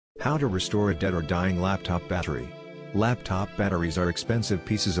How to restore a dead or dying laptop battery. Laptop batteries are expensive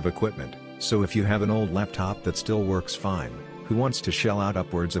pieces of equipment, so if you have an old laptop that still works fine, who wants to shell out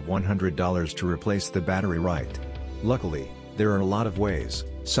upwards of $100 to replace the battery, right? Luckily, there are a lot of ways,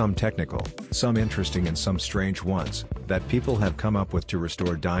 some technical, some interesting and some strange ones, that people have come up with to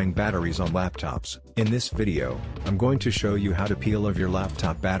restore dying batteries on laptops. In this video, I'm going to show you how to peel off your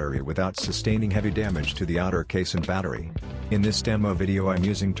laptop battery without sustaining heavy damage to the outer case and battery. In this demo video I'm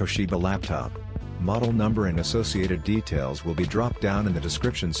using Toshiba laptop. Model number and associated details will be dropped down in the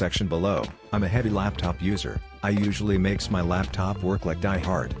description section below. I'm a heavy laptop user. I usually makes my laptop work like die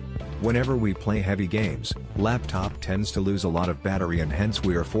hard. Whenever we play heavy games, laptop tends to lose a lot of battery and hence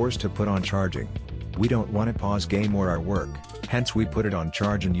we are forced to put on charging. We don't want to pause game or our work, hence we put it on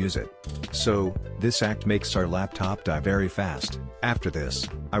charge and use it. So, this act makes our laptop die very fast. After this,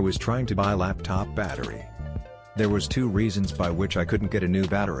 I was trying to buy laptop battery. There was two reasons by which I couldn't get a new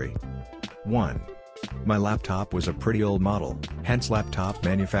battery. 1. My laptop was a pretty old model, hence laptop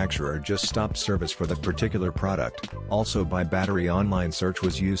manufacturer just stopped service for that particular product. Also buy battery online search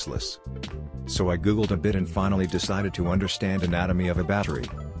was useless. So I googled a bit and finally decided to understand anatomy of a battery.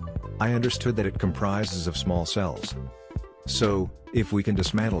 I understood that it comprises of small cells. So, if we can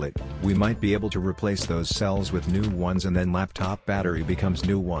dismantle it, we might be able to replace those cells with new ones and then laptop battery becomes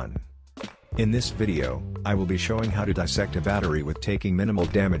new one. In this video, I will be showing how to dissect a battery with taking minimal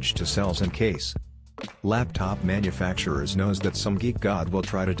damage to cells and case. Laptop manufacturers knows that some geek god will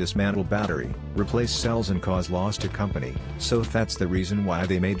try to dismantle battery, replace cells and cause loss to company, so that's the reason why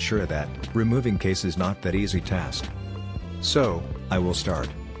they made sure that removing case is not that easy task. So, I will start.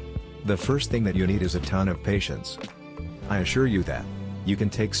 The first thing that you need is a ton of patience. I assure you that you can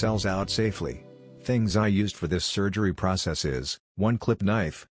take cells out safely. Things I used for this surgery process is 1 clip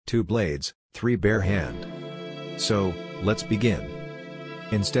knife, 2 blades, 3 bare hand. So, let's begin.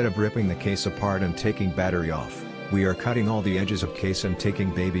 Instead of ripping the case apart and taking battery off, we are cutting all the edges of case and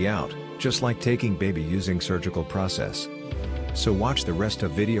taking baby out, just like taking baby using surgical process. So watch the rest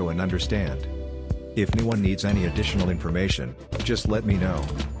of video and understand. If anyone needs any additional information, just let me know.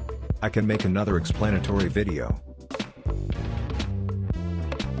 I can make another explanatory video.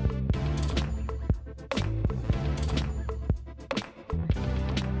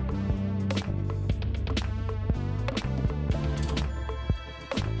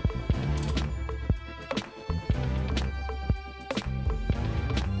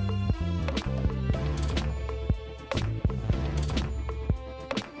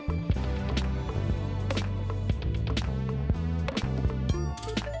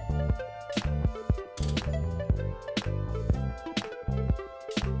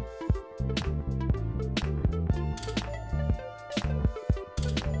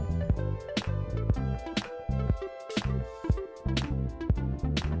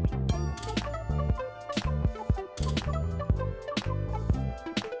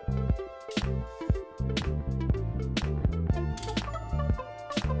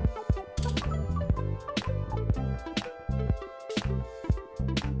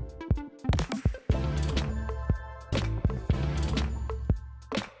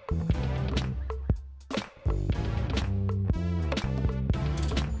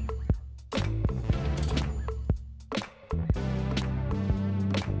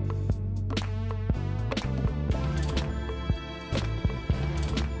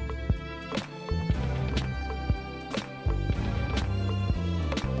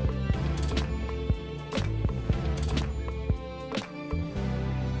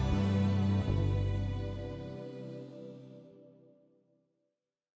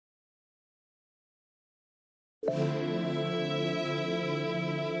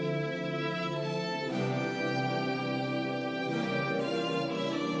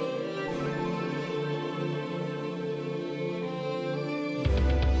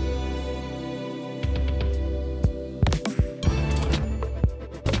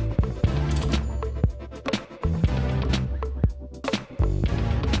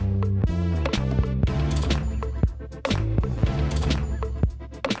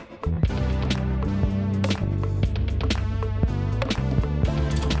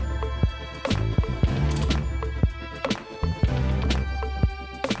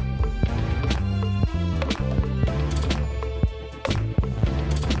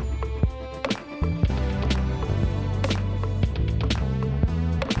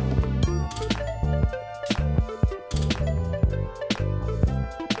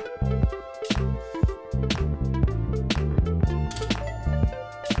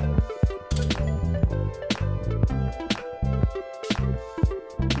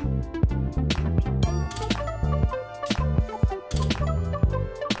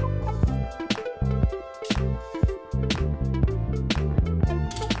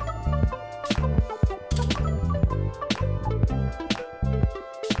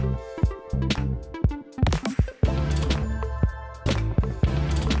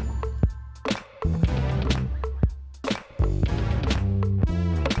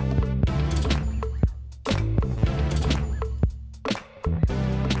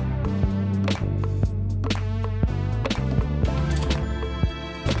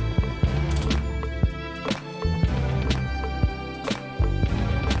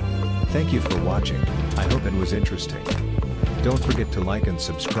 Thank you for watching, I hope it was interesting. Don't forget to like and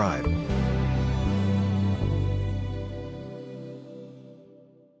subscribe.